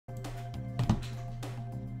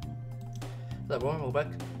Hello everyone,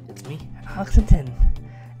 welcome back. It's me, Alex10,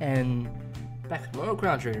 and back with more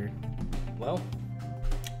Chrono Trigger. Well,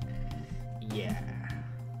 yeah.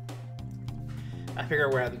 I figured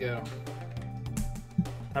out where I had to go.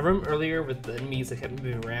 I remember earlier with the enemies that kept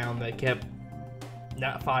moving around, that kept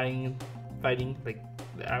not fighting, like,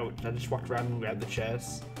 I just walked around and grabbed the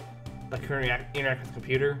chest. Like, couldn't interact with the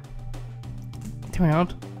computer. Turned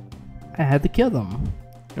out, I had to kill them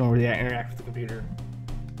in order to interact with the computer.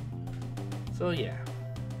 So yeah,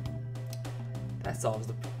 that solves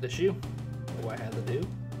the issue, what I had to do.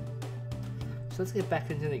 So let's get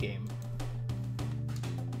back into the game.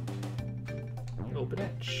 Open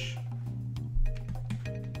etch.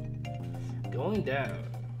 Going down.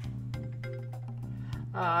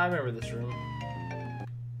 Ah, I remember this room.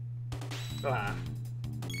 Ah,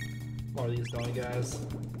 more of these annoying guys.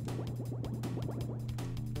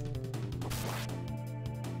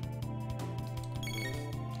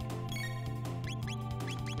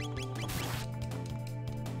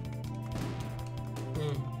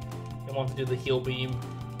 I want to do the heal beam.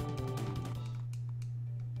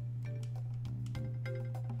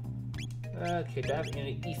 Okay, do I have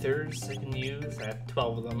any ethers I can use? I have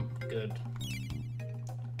 12 of them. Good.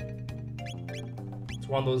 It's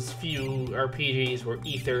one of those few RPGs where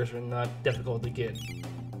ethers are not difficult to get.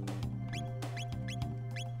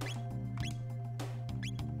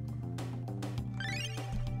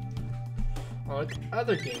 Like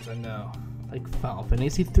other games I know, like Final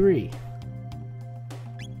Fantasy 3.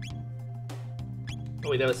 Oh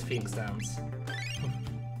wait, that was Phoenix Downs.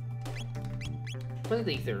 What are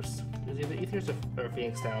the ethers? Is either ethers or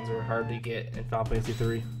Phoenix Downs are hard to get in Final Fantasy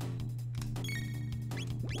 3.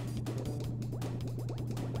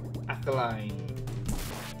 Alkaline.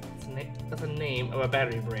 That's a name of a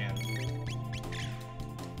battery brand.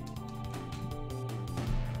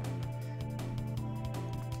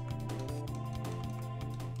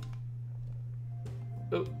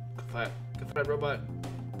 Oh, good fight, robot.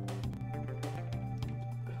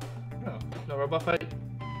 No robot fight?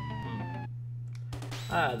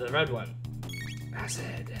 Ah, the red one.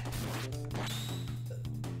 Acid.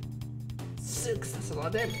 6, that's a lot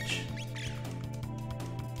of damage.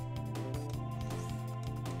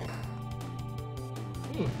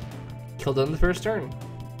 Killed it on the first turn.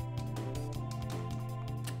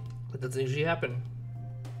 That doesn't usually happen.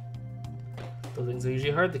 Those things are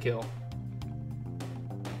usually hard to kill.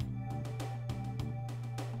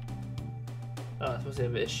 Oh, I'm supposed to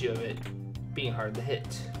have an issue of it being hard to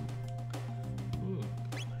hit. Who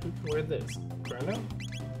can wear this? Chrono?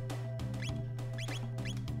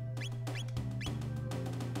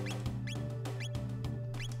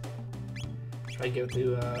 Try to give it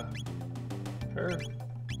to her.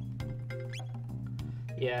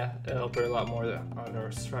 Yeah, it'll help her a lot more on her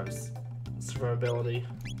survivability.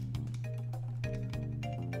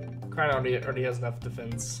 Chrono already has enough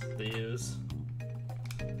defense to use.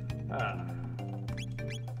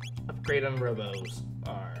 Upgrade on Robo's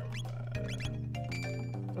arm.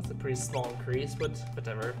 That's a pretty small increase, but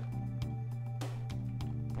whatever.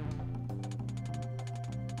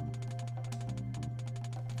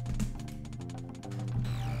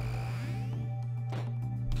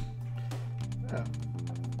 Oh.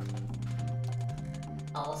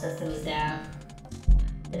 All systems down.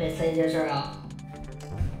 The base lasers are off.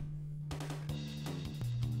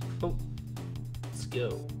 Oh. Let's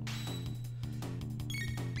go.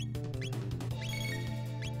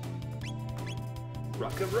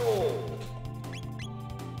 Rock and roll!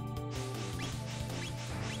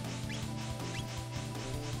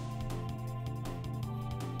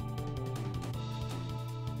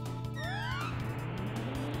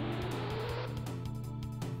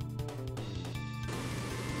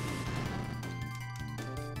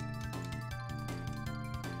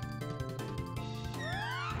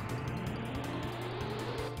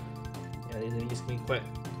 Yeah, these enemies can be quite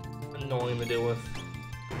annoying to deal with.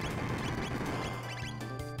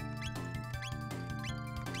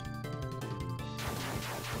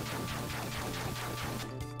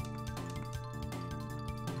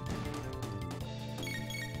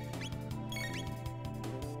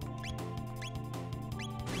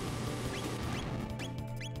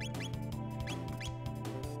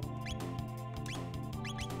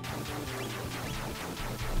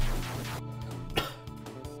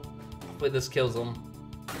 Hopefully this kills him.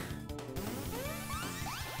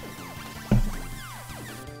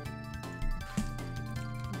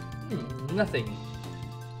 Nothing.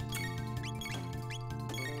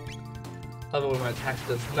 Other when my attack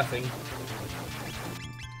does nothing.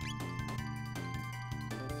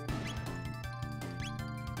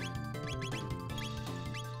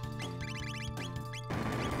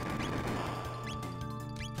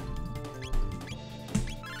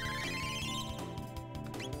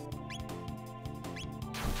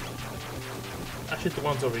 shoot the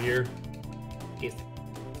ones over here. In case they...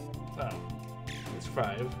 Oh. They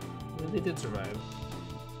survived. They did survive.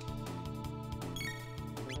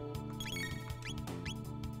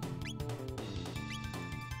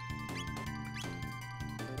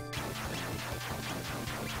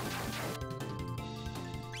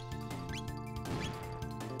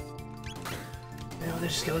 No, they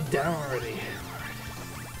just got down already.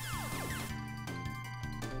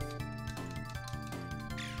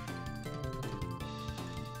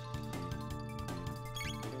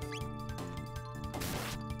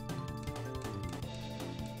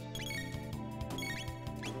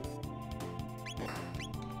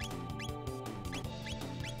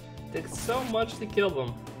 Takes so much to kill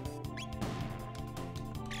them.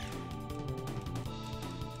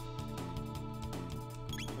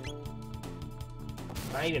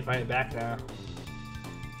 I even find it back now.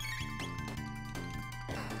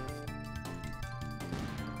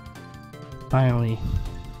 Finally,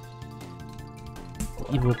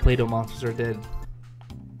 the evil Play-Doh monsters are dead.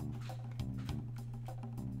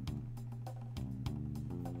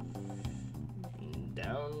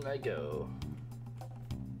 Down I go.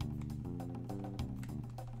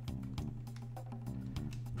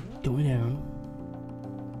 Going down.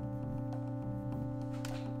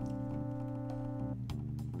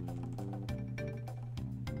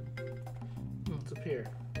 What's up here?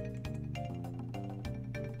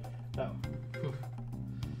 Oh.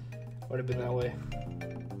 Would have been that way.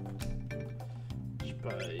 Should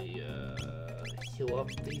probably heal up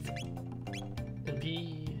the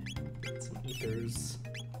MP. Get some ethers.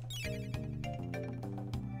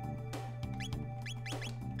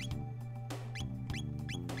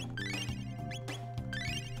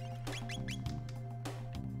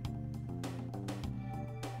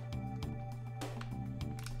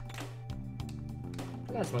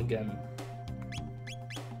 That's my gun.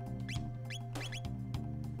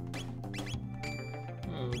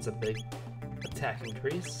 It's a big attack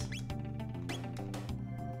increase.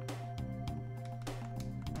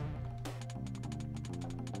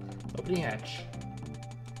 Opening hatch.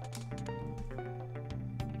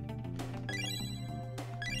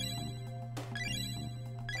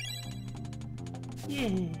 Yeah.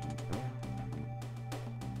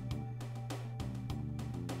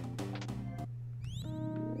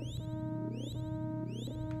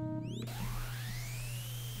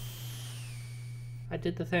 I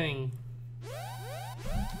did the thing.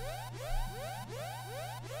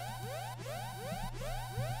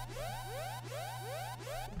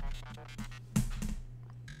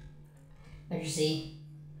 What'd you see?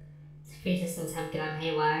 Security systems have gone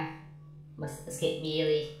haywire. Must escape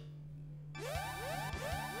immediately.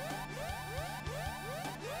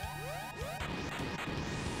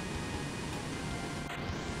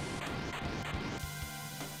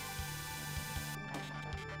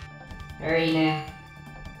 Hurry now.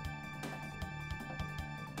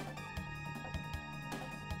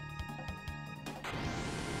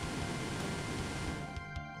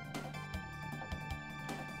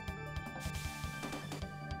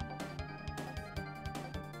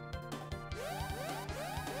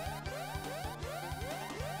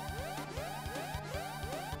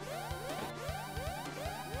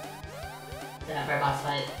 For a boss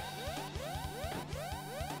fight.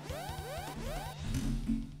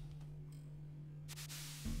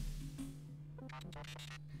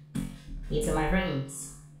 These are my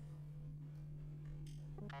friends.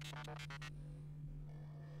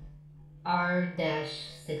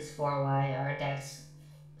 R-64Y,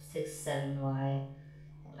 R-67Y,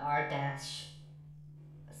 and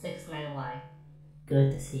R-69Y.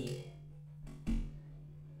 Good to see you.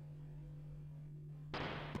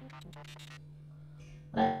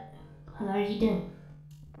 What are you doing?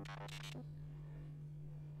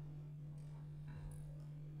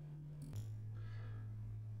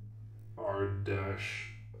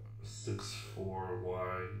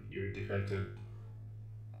 R-64Y, you're detected.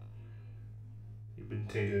 You've been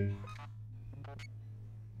tainted.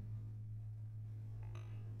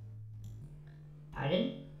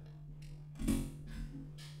 Pardon?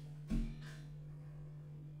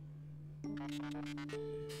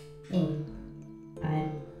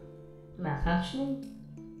 I'm malfunctioning?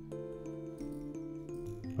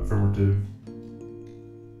 Affirmative.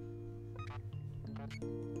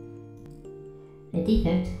 A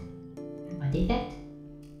defect? A defect?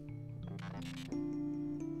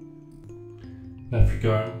 Have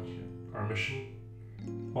forgotten our mission?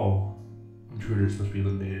 All intruders must be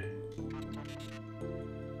eliminated.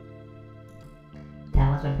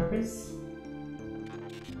 That was my purpose?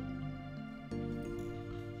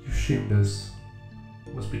 You shamed us.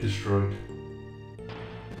 Must be destroyed.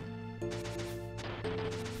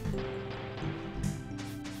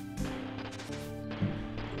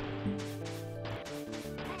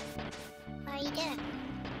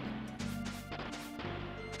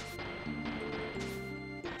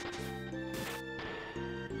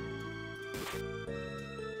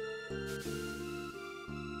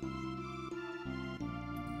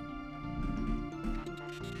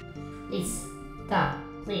 Please, stop,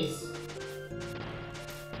 please.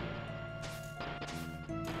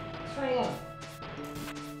 Sorry, go.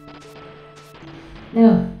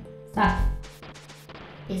 No, stop.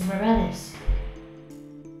 These were brothers.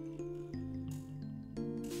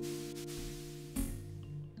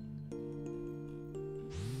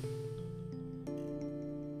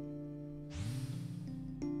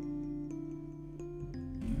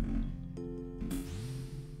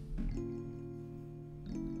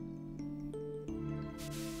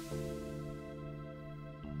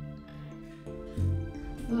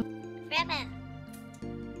 Robo.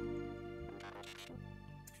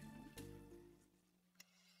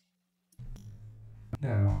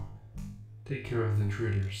 Now, take care of the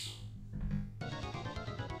intruders.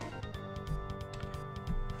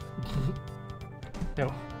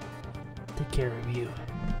 No. Take care of you.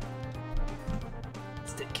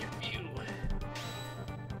 Let's take care of you.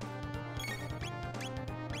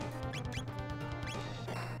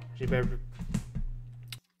 You better.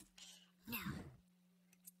 No.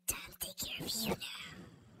 Time to take care of you now.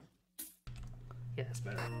 Yeah, that's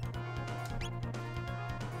better.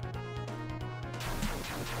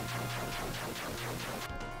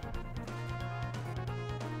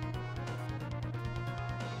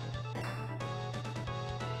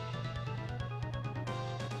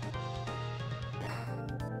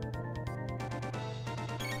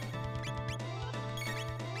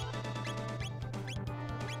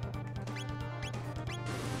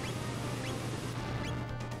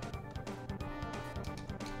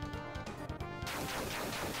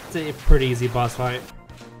 It's a pretty easy boss fight.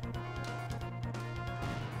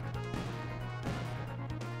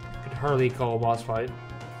 Could hardly call a boss fight.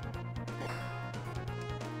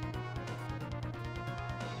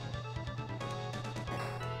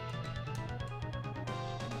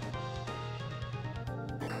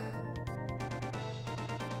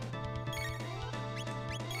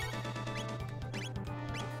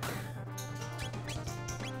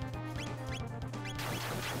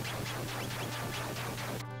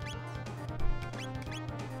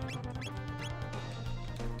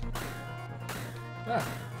 Ah,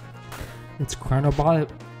 it's Chrono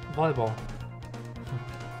volleyball.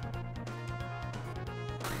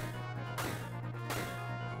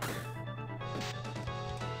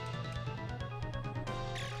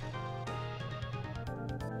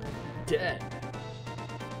 Dead.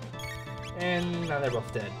 And now they're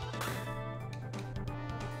both dead.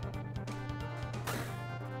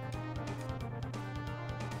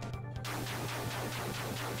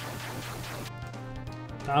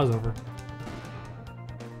 That was over.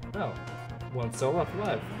 Oh, one still left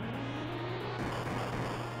alive.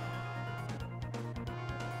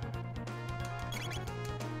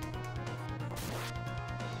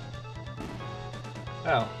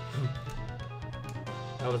 Oh.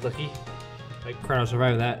 That was lucky. Like, Chrono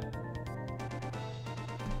survived that.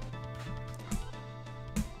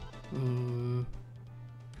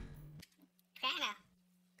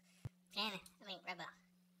 Robo.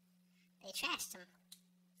 They trashed him.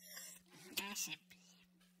 Dash him.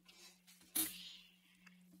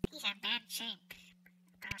 He's in bad shape.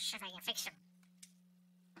 I'm not sure if I can fix him.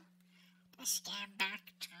 Let's scan back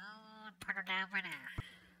to put her down right now.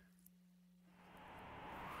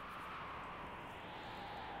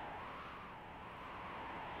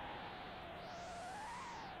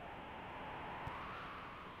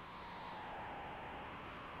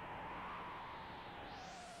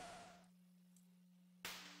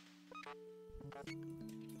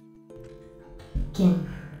 Can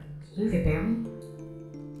you repair me?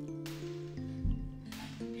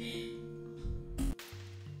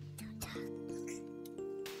 Don't talk.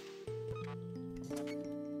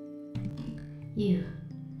 You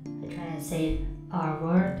are trying to save our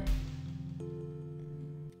world?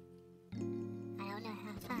 I don't know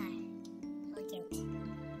how far we'll get,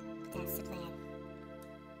 but that's the plan.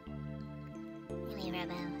 Anyway,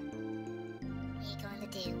 Robo, what are you going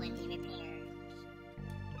to do when he repairs?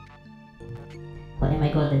 What am I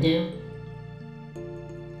going to do?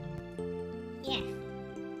 Yeah.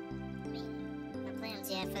 I mean, what plans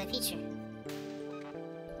do you have for the future?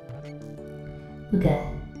 Luca,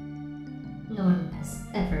 no one has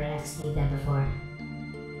ever asked me that before.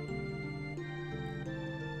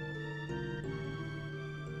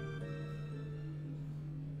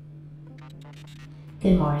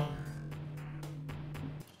 Good morning.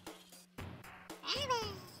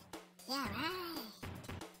 Yeah, right.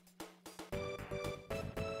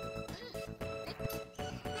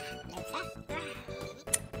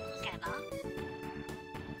 Got a ball?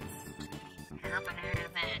 I hope I never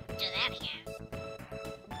do that again.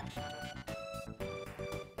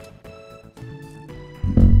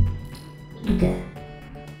 Okay.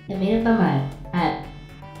 I made up my mind.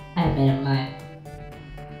 I made up my mind.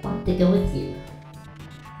 Want to go with you.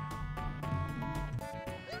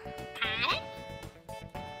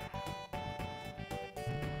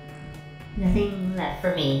 Nothing left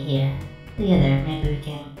for me here. Together, maybe we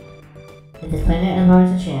can give this planet of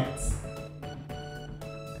ours a chance.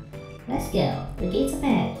 Let's go. The gate's up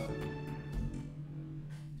ahead.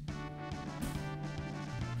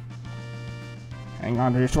 Hang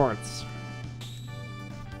on to your swords.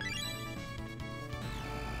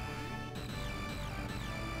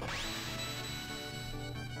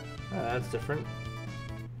 That's different.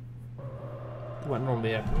 What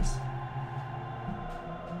normally happens.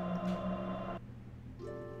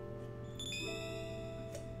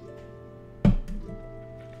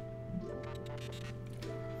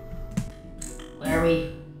 Where are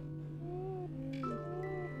we?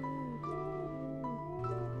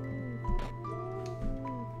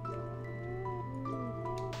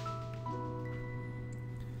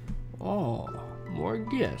 Oh, more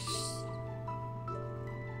guests.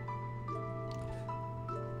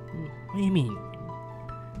 What do you mean?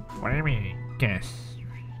 What do you mean, guess?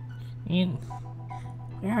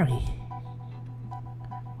 Where are we?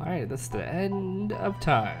 Alright, that's the end of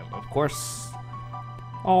time. Of course,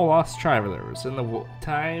 all lost travelers in the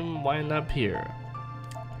time wind up here.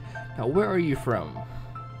 Now, where are you from?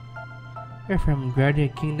 We're from Guardia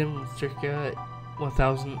Kingdom, circa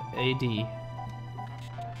 1000 AD.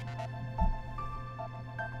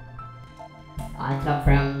 I come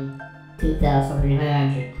from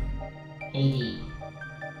 2300 AD.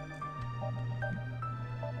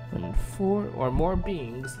 When 4 or more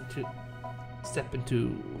beings step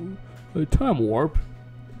into a time warp,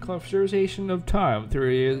 the conservation of time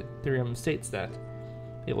theorem states that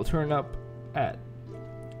it will turn up at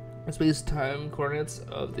space-time coordinates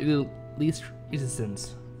of the least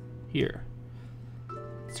resistance here.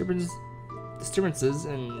 Disturbances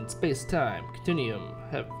in space-time continuum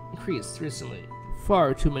have increased recently.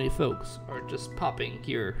 Far too many folks are just popping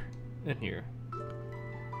here and here.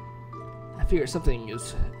 I figure something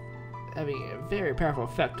is having a very powerful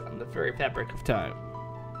effect on the very fabric of time.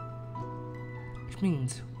 Which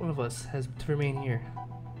means one of us has to remain here.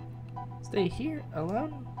 Stay here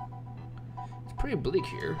alone? It's pretty bleak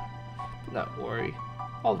here, but not worry.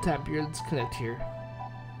 All the time periods connect here.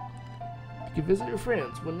 You can visit your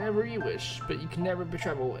friends whenever you wish, but you can never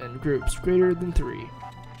travel in groups greater than 3.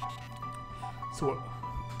 So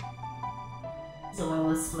one of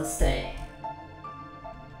us must stay.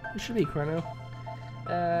 it should be Chrono.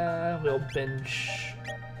 We'll bench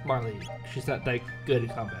Marley. She's not that good in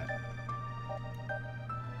combat.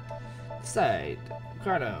 Decide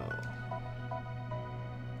Chrono.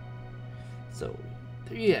 So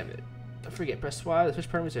there you have it. Don't forget, press Y to switch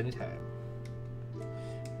partners anytime.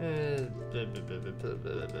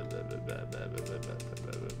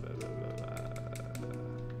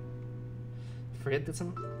 Forget that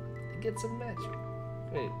get some magic.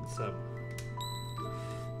 Wait,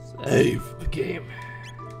 save the game.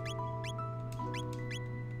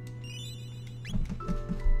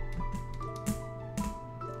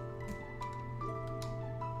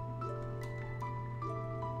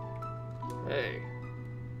 Hey.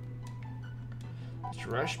 Just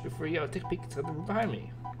rush before you take a peek at something behind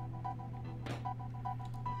me.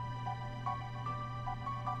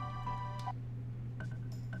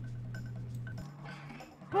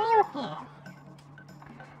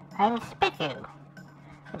 I'm Spiku,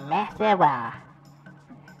 the Master of Ra.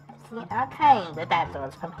 I've seen all kinds of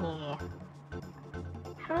dinosaurs from here.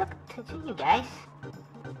 I look to see you guys.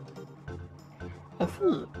 I see.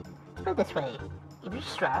 Let's put it this way. If you're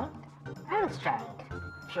strong, I look strong.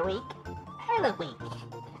 If you're weak, I look weak.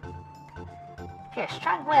 If you're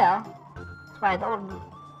strong, well, that's why the old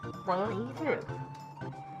one let you through.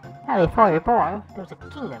 Now before you're born, there was a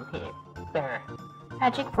kingdom here, where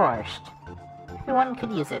magic flourished. Everyone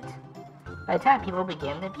could use it. By the time people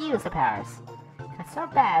began to abuse the powers, it got so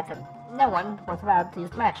bad that no one was allowed to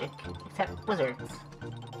use magic except wizards.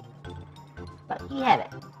 But you have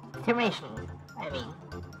it. Determination, I mean.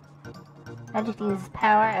 Magic needs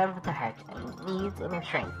power of the heart and needs inner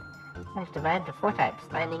strength. Magic divided into 4 types: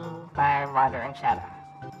 lightning, fire, water, and shadow.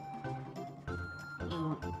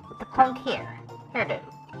 You, with the clunk here, hairdo,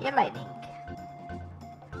 you're lightning.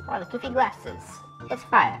 Or the goofy glasses, it's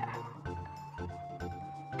fire.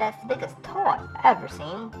 That's the biggest toy I've ever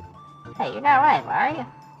seen. Hey, you're not rival, are you?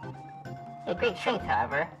 You have great strength,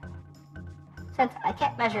 however. Since I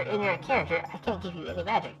can't measure in your character, I can't give you any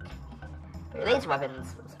magic. But your laser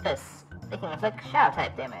weapons, this, they can inflict shadow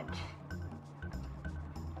type damage.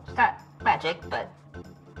 It's not magic, but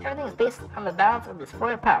everything is based on the balance of these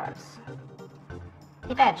 4 powers.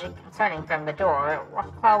 The magic starting from the door,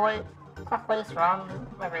 walk clockwise around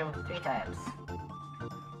my room 3 times.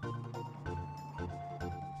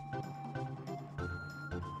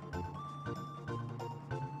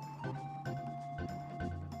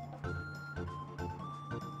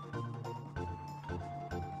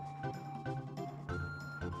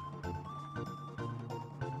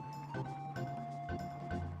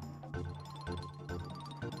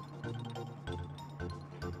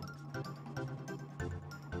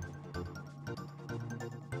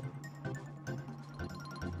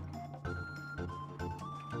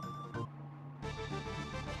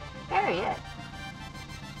 There he is.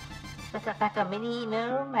 Looks like a mini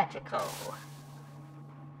no magical.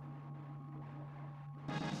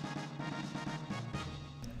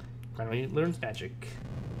 Finally learns magic.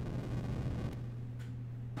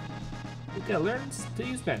 Luca learns to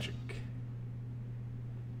use magic.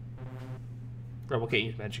 Robo can't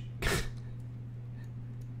use magic.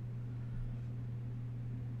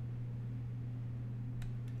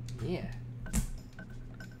 Yeah.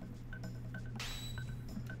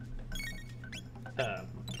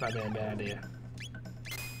 Not a bad idea.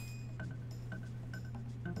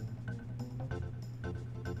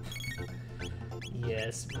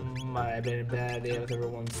 Yes, might have been a bad idea with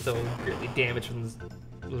everyone still greatly damaged from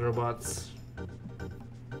those robots.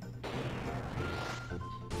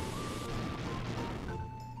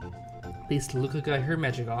 At least Luca got her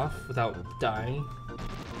magic off without dying.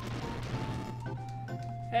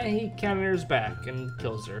 And he counters back and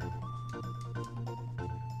kills her.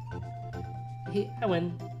 I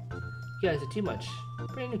win. You guys are too much.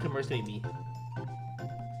 Bring newcomers to meet me.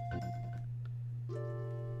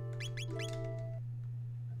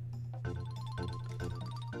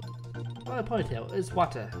 On the ponytail is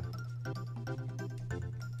water.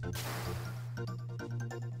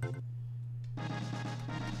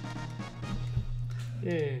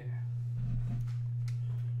 Yeah.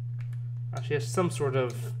 She has some sort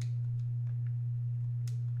of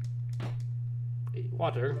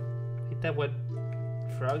water. Ain't that what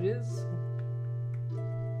frog is?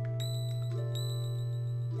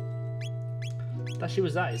 Thought she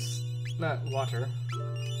was ice, not water.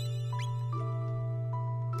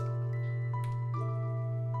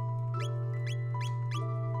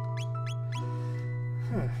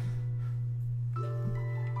 Huh.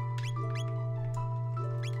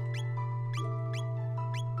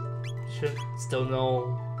 Should still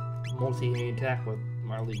no multi attack with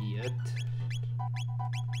Marley yet.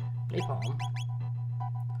 Napalm.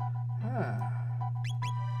 Ah.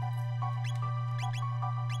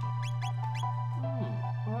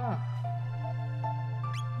 Ah.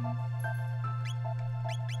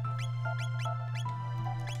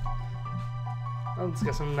 Oh, it's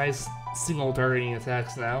got some nice single targeting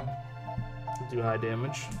attacks now. To do high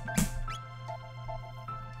damage.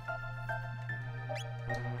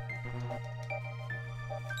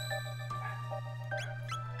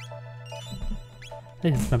 I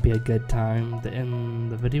think this might be a good time to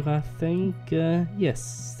end the video, I think.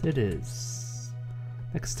 Yes, it is.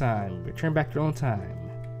 Next time, return back to your own time.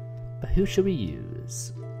 But who should we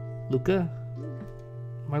use? Luca?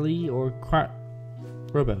 Marley? Or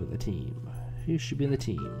Robo in the team? Who should be in the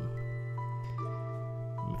team?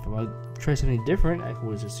 If I want to try something different, I could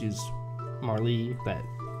always just use Marley, that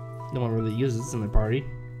no one really uses in the party.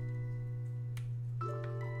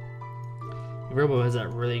 Robo has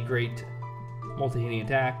that really great multi-hitting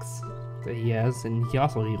attacks that he has, and he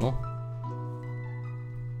also heal.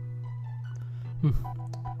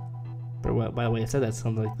 But by the way I said that,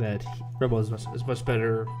 sounds like that Robo is much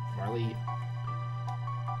better Marley.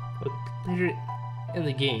 But later in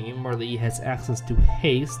the game, Marley has access to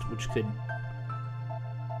haste, which could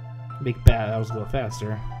make battles go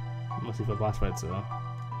faster. Mostly for boss fights though.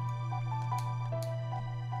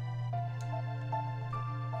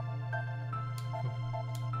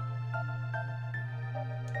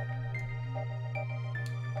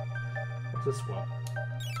 This one.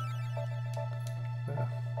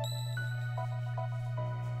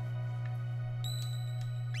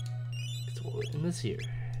 So we'll end this here.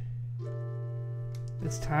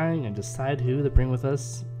 Next time, and decide who to bring with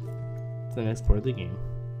us to the next part of the game.